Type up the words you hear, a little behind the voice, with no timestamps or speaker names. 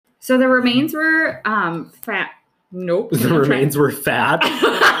So the remains were fat. Nope. The remains were fat.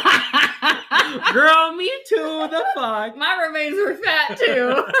 Girl, me too. The fuck? My remains were fat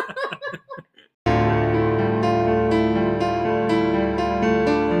too.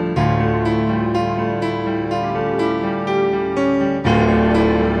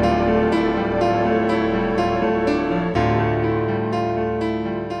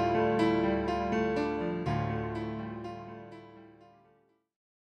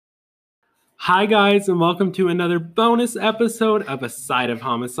 Hi guys, and welcome to another bonus episode of A Side of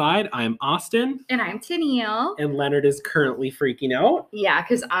Homicide. I am Austin. And I'm Tennille. And Leonard is currently freaking out. Yeah,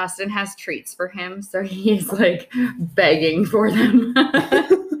 because Austin has treats for him, so he's like begging for them.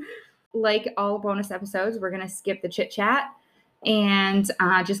 Like all bonus episodes, we're going to skip the chit chat and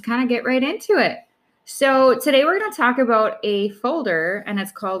just kind of get right into it. So today we're going to talk about a folder, and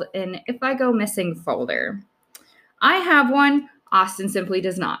it's called an If I Go Missing folder. I have one. Austin simply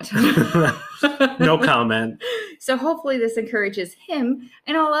does not. No comment. So hopefully this encourages him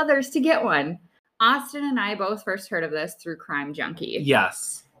and all others to get one. Austin and I both first heard of this through Crime Junkie.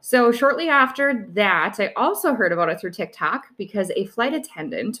 Yes. So shortly after that, I also heard about it through TikTok because a flight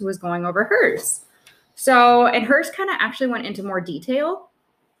attendant was going over hers. So, and hers kind of actually went into more detail.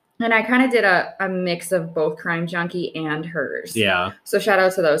 And I kind of did a mix of both Crime Junkie and hers. Yeah. So shout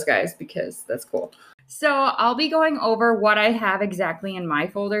out to those guys because that's cool. So I'll be going over what I have exactly in my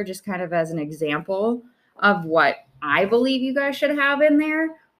folder, just kind of as an example of what I believe you guys should have in there.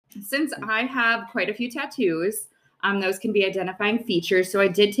 Since I have quite a few tattoos, those can be identifying features. So I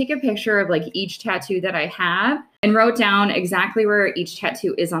did take a picture of like each tattoo that I have and wrote down exactly where each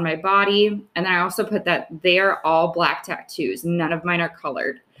tattoo is on my body. And then I also put that they are all black tattoos. None of mine are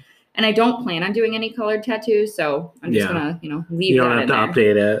colored. And I don't plan on doing any colored tattoos. So I'm just going to, leave that in there. You don't have to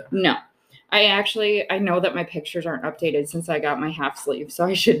update it. No. I know that my pictures aren't updated since I got my half sleeve, so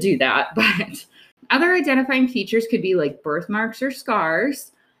I should do that. But other identifying features could be like birthmarks or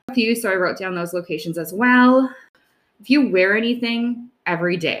scars. A few, so I wrote down those locations as well. If you wear anything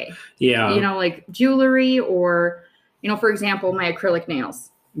every day, like jewelry or, for example, my acrylic nails.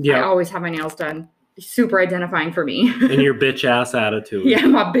 Yeah. I always have my nails done. Super identifying for me. And your bitch ass attitude. Yeah,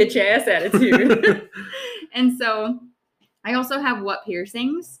 my bitch ass attitude. And so I also have what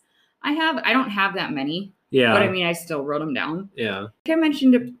piercings I don't have that many. Yeah. But I still wrote them down. Yeah. Like I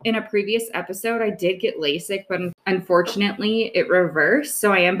mentioned in a previous episode, I did get LASIK, but unfortunately it reversed.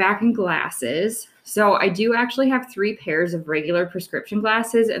 So I am back in glasses. So I do actually have 3 pairs of regular prescription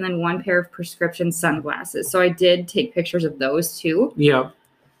glasses and then 1 pair of prescription sunglasses. So I did take pictures of those too. Yeah.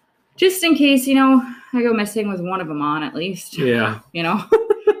 Just in case, I go missing with one of them on at least. Yeah.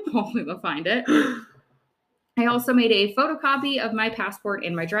 Hopefully they'll find it. I also made a photocopy of my passport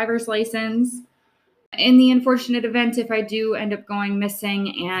and my driver's license. In the unfortunate event, if I do end up going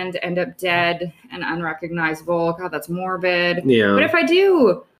missing and end up dead and unrecognizable, God, that's morbid. Yeah. But if I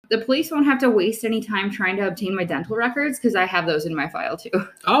do, the police won't have to waste any time trying to obtain my dental records because I have those in my file too.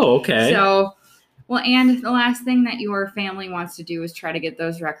 Oh, okay. So, and the last thing that your family wants to do is try to get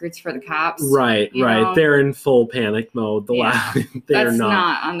those records for the cops. Right. They're in full panic mode. They're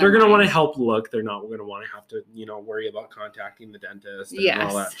not on their They're going to want to help look. They're not going to want to have to, worry about contacting the dentist and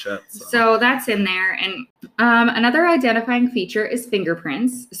all that shit. So that's in there. And another identifying feature is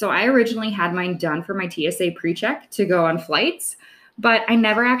fingerprints. So I originally had mine done for my TSA pre-check to go on flights, but I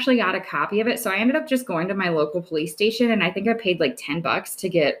never actually got a copy of it. So I ended up just going to my local police station, and I think I paid like $10 to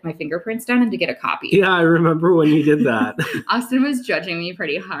get my fingerprints done and to get a copy. Yeah, I remember when you did that. Austin was judging me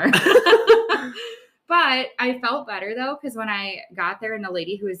pretty hard. But I felt better though, because when I got there and the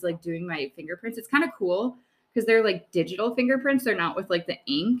lady who was like doing my fingerprints, it's kind of cool because they're like digital fingerprints. They're not with like the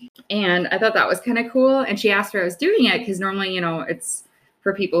ink. And I thought that was kind of cool. And she asked where I was doing it because normally, it's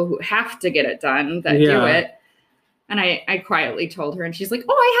for people who have to get it done that do it. And I quietly told her, and she's like,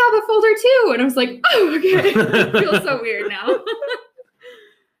 "Oh, I have a folder too." And I was like, "Oh, okay." It feels so weird now.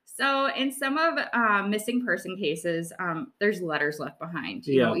 So in some of missing person cases, there's letters left behind,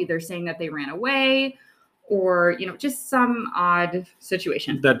 either saying that they ran away or, just some odd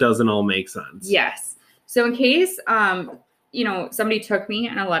situation. That doesn't all make sense. Yes. So in case, somebody took me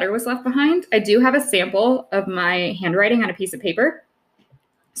and a letter was left behind, I do have a sample of my handwriting on a piece of paper.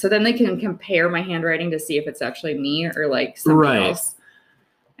 So then they can compare my handwriting to see if it's actually me or like somebody else.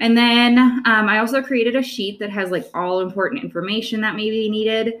 And then I also created a sheet that has like all important information that may be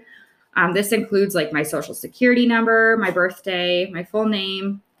needed. This includes like my social security number, my birthday, my full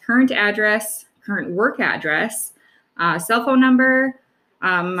name, current address, current work address, cell phone number,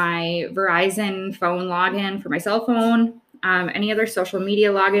 my Verizon phone login for my cell phone, any other social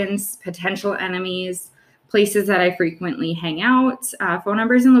media logins, potential enemies, places that I frequently hang out, phone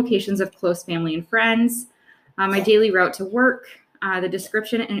numbers and locations of close family and friends, my daily route to work, the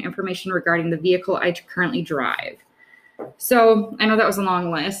description and information regarding the vehicle I currently drive. So I know that was a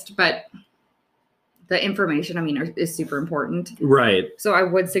long list, but the information, I mean, is super important. Right. So I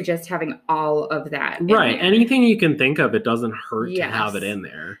would suggest having all of that. Right. Anything you can think of, it doesn't hurt to have it in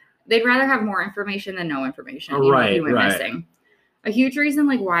there. They'd rather have more information than no information. Right. If you went missing. A huge reason,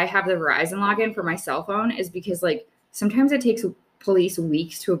 like, why I have the Verizon login for my cell phone is because, like, sometimes it takes police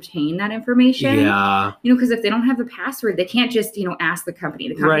weeks to obtain that information. Yeah. Because if they don't have the password, they can't just, ask the company.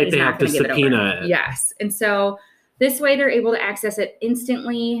 The company's not going to give it over. They have to subpoena it. Yes. And so this way they're able to access it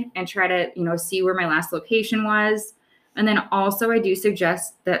instantly and try to, see where my last location was. And then also I do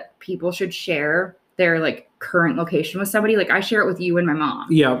suggest that people should share their, like, current location with somebody. Like, I share it with you and my mom.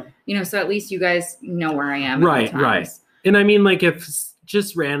 Yeah. So at least you guys know where I am. Right, right. And I mean, like, if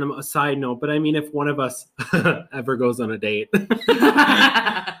just random, a side note, but I mean, if one of us ever goes on a date.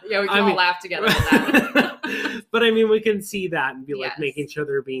 Yeah, we can all laugh together with that. But I mean, we can see that and be like making sure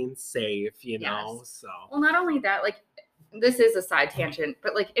they're being safe, so. Well, not only that, like, this is a side tangent,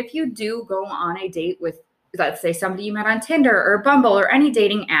 but, like, if you do go on a date with, let's say, somebody you met on Tinder or Bumble or any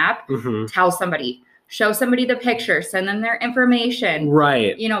dating app, tell somebody. Show somebody the picture, send them their information.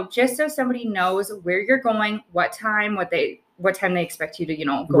 Right. Just so somebody knows where you're going, what time, what time they expect you to,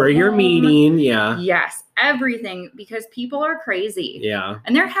 go where you're meeting. Yeah. Yes. Everything, because people are crazy. Yeah.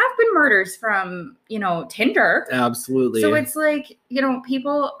 And there have been murders from, Tinder. Absolutely. So it's like,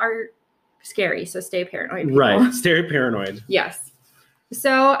 people are scary. So stay paranoid. People. Right. Stay paranoid. Yes.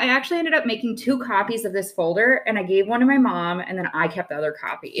 So I actually ended up making 2 copies of this folder, and I gave one to my mom, and then I kept the other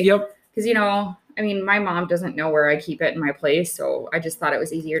copy. Yep. Because, my mom doesn't know where I keep it in my place, so I just thought it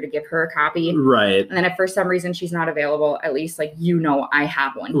was easier to give her a copy. Right. And then if for some reason she's not available, at least, like, I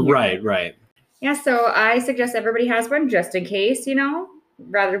have one here. Right, right. Yeah, so I suggest everybody has one just in case,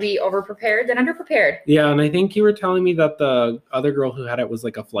 rather be over-prepared than under-prepared. Yeah, and I think you were telling me that the other girl who had it was,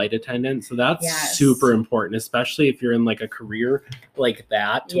 like, a flight attendant, so that's super important, especially if you're in, like, a career like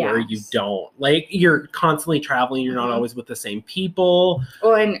that to where you don't, like, you're constantly traveling, you're not always with the same people.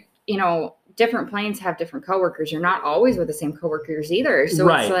 Well, and, different planes have different coworkers. You're not always with the same coworkers either. So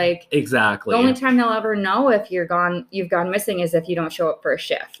it's like exactly the only time they'll ever know if you've gone missing is if you don't show up for a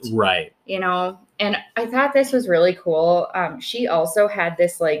shift. Right. And I thought this was really cool. She also had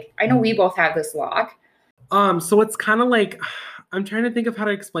this, like, I know we both have this lock. So it's kind of like, I'm trying to think of how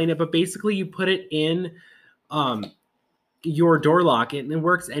to explain it, but basically you put it in your door lock, and it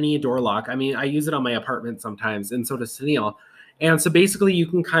works any door lock. I mean, I use it on my apartment sometimes, and so does Sunil. And so basically you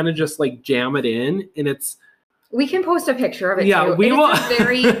can kind of just, like, jam it in, and we can post a picture of it. Yeah, too. we will. It's a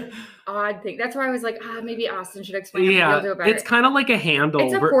very odd thing. That's why I was like, maybe Austin should explain it. Yeah, do it better. It's kind of like a handle.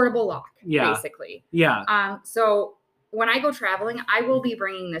 It's a portable lock, basically. Yeah. So when I go traveling, I will be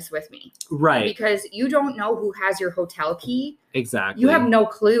bringing this with me. Right. Because you don't know who has your hotel key. Exactly. You have no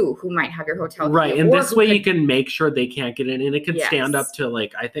clue who might have your hotel key. Right. And this way you can make sure they can't get in, and it can stand up to,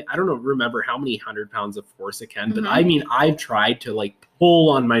 like, I don't remember how many 100 pounds of force it can, but I mean, I've tried to, like, pull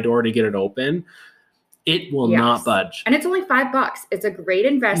on my door to get it open. It will not budge. And it's only $5. It's a great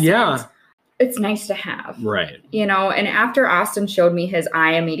investment. Yeah. It's nice to have. Right. And after Austin showed me his,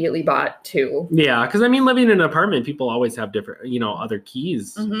 I immediately bought 2. Yeah. Because, I mean, living in an apartment, people always have different, other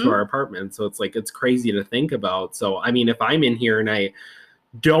keys to our apartment. So it's like, it's crazy to think about. So, I mean, if I'm in here and I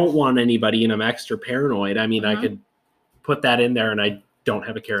don't want anybody and I'm extra paranoid, I mean, I could put that in there and I don't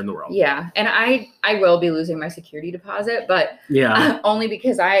have a care in the world. Yeah. And I will be losing my security deposit, but only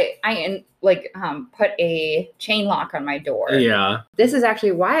because I put a chain lock on my door. Yeah. This is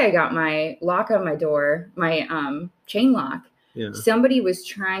actually why I got my lock on my door, my chain lock. Yeah. Somebody was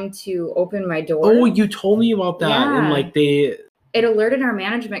trying to open my door. Oh, you told me about that. Yeah. And it alerted our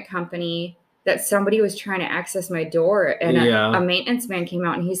management company that somebody was trying to access my door, and a maintenance man came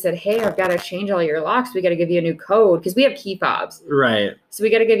out and he said, "Hey, I've got to change all your locks. We got to give you a new code because we have key fobs." Right. So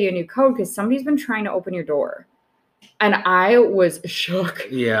we got to give you a new code because somebody's been trying to open your door. And I was shook.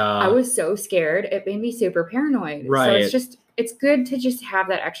 Yeah. I was so scared. It made me super paranoid. Right. So it's good to just have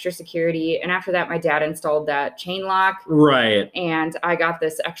that extra security. And after that, my dad installed that chain lock. Right. And I got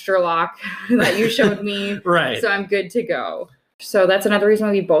this extra lock that you showed me. Right. So I'm good to go. So that's another reason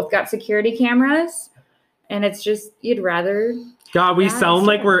why we both got security cameras. And it's just, you'd rather... God, we sound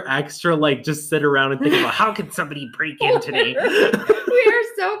like we're extra, like, just sit around and think about how can somebody break in today? We are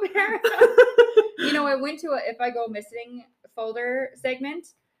so paranoid. I went to a If I Go Missing folder segment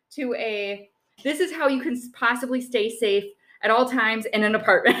to this is how you can possibly stay safe at all times in an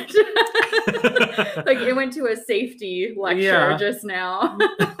apartment. Like, it went to a safety lecture just now.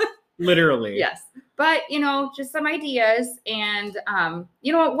 Literally. Yes. But, just some ideas. And,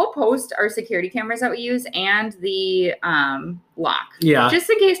 you know what? We'll post our security cameras that we use and the lock. Yeah. Just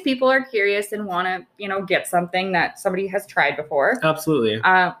in case people are curious and want to, get something that somebody has tried before. Absolutely.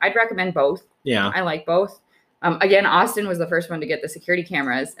 I'd recommend both. Yeah. I like both. Again, Austin was the first one to get the security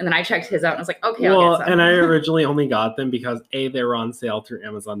cameras. And then I checked his out and I was like, okay, I'll get some. And I originally only got them because A, they were on sale through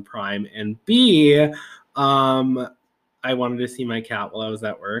Amazon Prime. And B, I wanted to see my cat while I was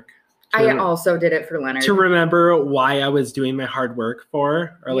at work. I also did it for Leonard. To remember why I was doing my hard work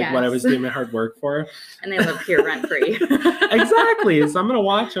for, or like what I was doing my hard work for. And they live here rent free. Exactly. So I'm going to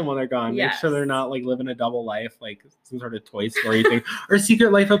watch them when they're gone. Yes. Make sure they're not like living a double life, like some sort of Toy Story thing or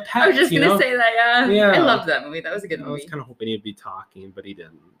Secret Life of Pets. I was just going to say that, yeah. I loved that movie. That was a good movie. I was kind of hoping he'd be talking, but he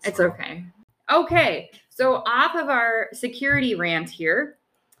didn't. So. It's okay. Okay. So off of our security rant here,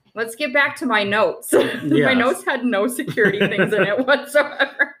 let's get back to my notes. Yes. My notes had no security things in it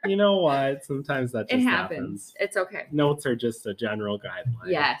whatsoever. You know what? Sometimes that just happens. It's okay. Notes are just a general guideline.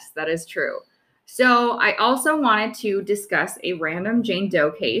 Yes, that is true. So I also wanted to discuss a random Jane Doe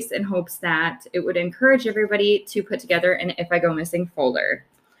case in hopes that it would encourage everybody to put together an If I Go Missing folder.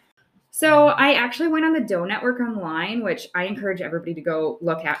 So I actually went on the Doe Network online, which I encourage everybody to go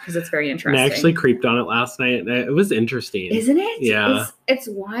look at because it's very interesting. And I actually creeped on it last night. It was interesting. Isn't it? Yeah. It's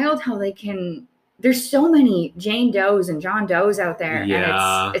wild how they can... There's so many Jane Does and John Does out there.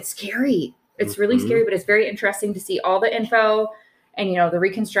 Yeah. And it's scary. It's really scary, but it's very interesting to see all the info and, the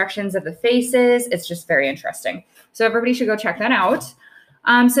reconstructions of the faces. It's just very interesting. So everybody should go check that out.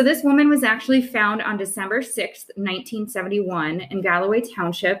 So this woman was actually found on December 6th, 1971 in Galloway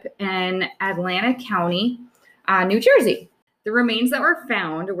Township in Atlanta County, New Jersey. The remains that were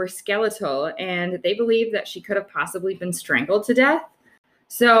found were skeletal, and they believe that she could have possibly been strangled to death.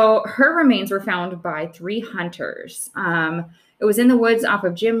 So her remains were found by 3 hunters. It was in the woods off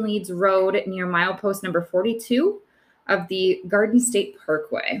of Jim Leeds Road near milepost number 42 of the Garden State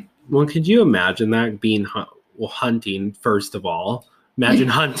Parkway. Well, could you imagine that being hunting, first of all? Imagine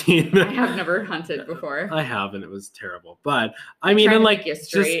hunting. I have never hunted before. I haven't. It was terrible. But I mean, and like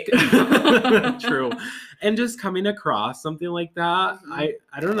just true. And just coming across something like that,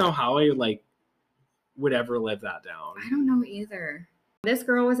 I don't know how I would ever live that down. I don't know either. This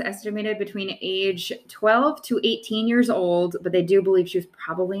girl was estimated between age 12 to 18 years old, but they do believe she was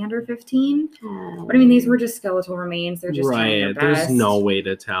probably under 15. Oh. But I mean, these were just skeletal remains. They're just trying their best. There's no way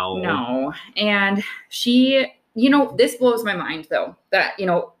to tell. No. And she, this blows my mind though, that,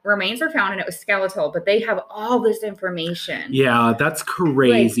 remains were found and it was skeletal, but they have all this information. Yeah, that's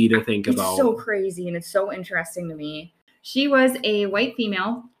crazy to think about. It's so crazy and it's so interesting to me. She was a white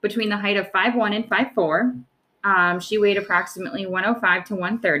female between the height of 5'1" and 5'4". She weighed approximately 105 to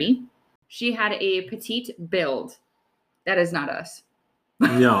 130. She had a petite build. That is not us.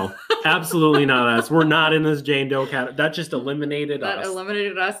 No, absolutely not us. We're not in this Jane Doe category. That just eliminated us. That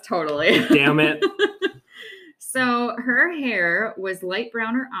eliminated us totally. Damn it. So her hair was light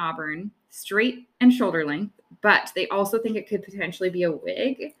brown or auburn, straight and shoulder length, but they also think it could potentially be a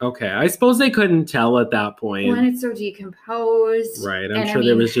wig. Okay, I suppose they couldn't tell at that point. When it's so decomposed. Right, I'm sure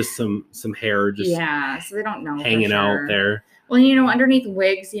there was just some hair just so they don't know hanging out there. Well, underneath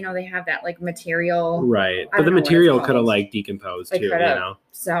wigs, they have that material. Right, but the material could have decomposed too,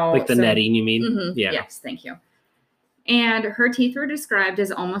 So the netting, you mean? Mm-hmm. Yeah. Yes, thank you. And her teeth were described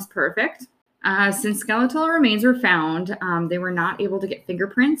as almost perfect. Since skeletal remains were found, they were not able to get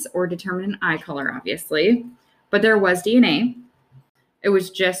fingerprints or determine an eye color, obviously. But there was DNA. It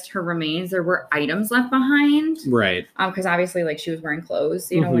was just her remains. There were items left behind. Right. Because obviously, she was wearing clothes,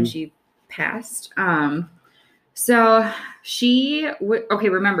 when she passed. So she okay,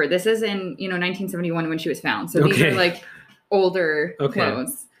 remember, this is in, 1971 when she was found. So these are older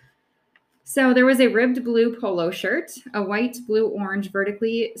clothes. So there was a ribbed blue polo shirt, a white, blue, orange,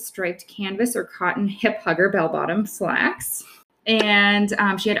 vertically striped canvas or cotton hip hugger bell-bottom slacks. And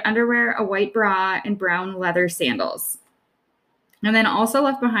she had underwear, a white bra, and brown leather sandals. And then also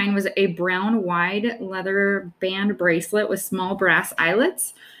left behind was a brown wide leather band bracelet with small brass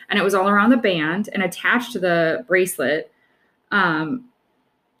eyelets. And it was all around the band, and attached to the bracelet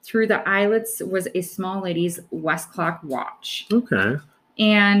through the eyelets was a small lady's Westclock watch. Okay.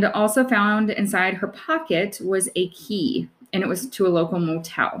 And also found inside her pocket was a key, and it was to a local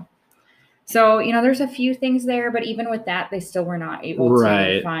motel. So, there's a few things there, but even with that, they still were not able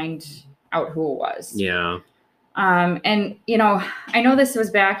to find out who it was. Yeah. And, I know this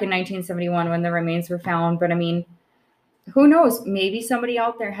was back in 1971 when the remains were found, but I mean, who knows? Maybe somebody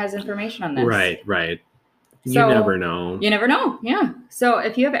out there has information on this. Right. You never know. You never know. Yeah. So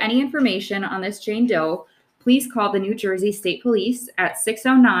if you have any information on this Jane Doe, please call the New Jersey State Police at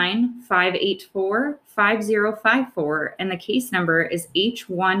 609-584-5054, and the case number is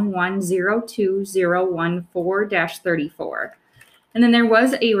H1102014-34. And then there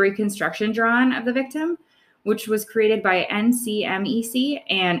was a reconstruction drawn of the victim, which was created by NCMEC,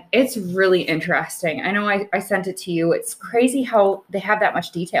 and it's really interesting. I know I sent it to you. It's crazy how they have that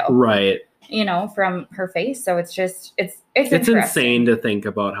much detail. Right. You know, from her face. So it's just, it's insane to think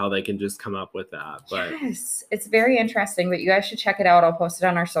about how they can just come up with that. But yes, it's very interesting, but you guys should check it out. I'll post it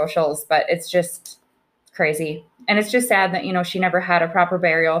on our socials, but it's just crazy. And it's just sad that, you know, she never had a proper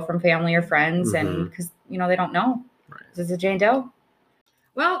burial from family or friends, and because, you know, they don't know. Right. This is a Jane Doe.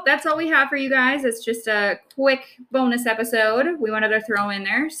 Well, that's all we have for you guys. It's just a quick bonus episode we wanted to throw in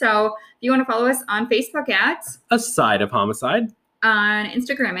there. So if you want to follow us on Facebook at A Side of Homicide, on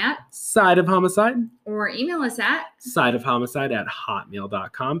Instagram at Side of Homicide, or email us at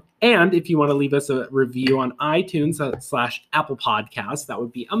sideofhomicide@hotmail.com. And if you want to leave us a review on iTunes / Apple Podcasts, that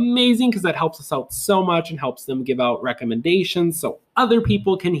would be amazing, because that helps us out so much and helps them give out recommendations so other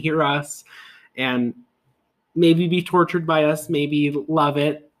people can hear us and maybe be tortured by us, maybe love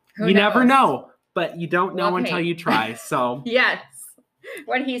it. You never know, but you don't know until you try. So yes,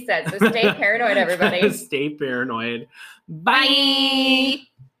 what he said. So stay paranoid, everybody. Stay paranoid. Bye.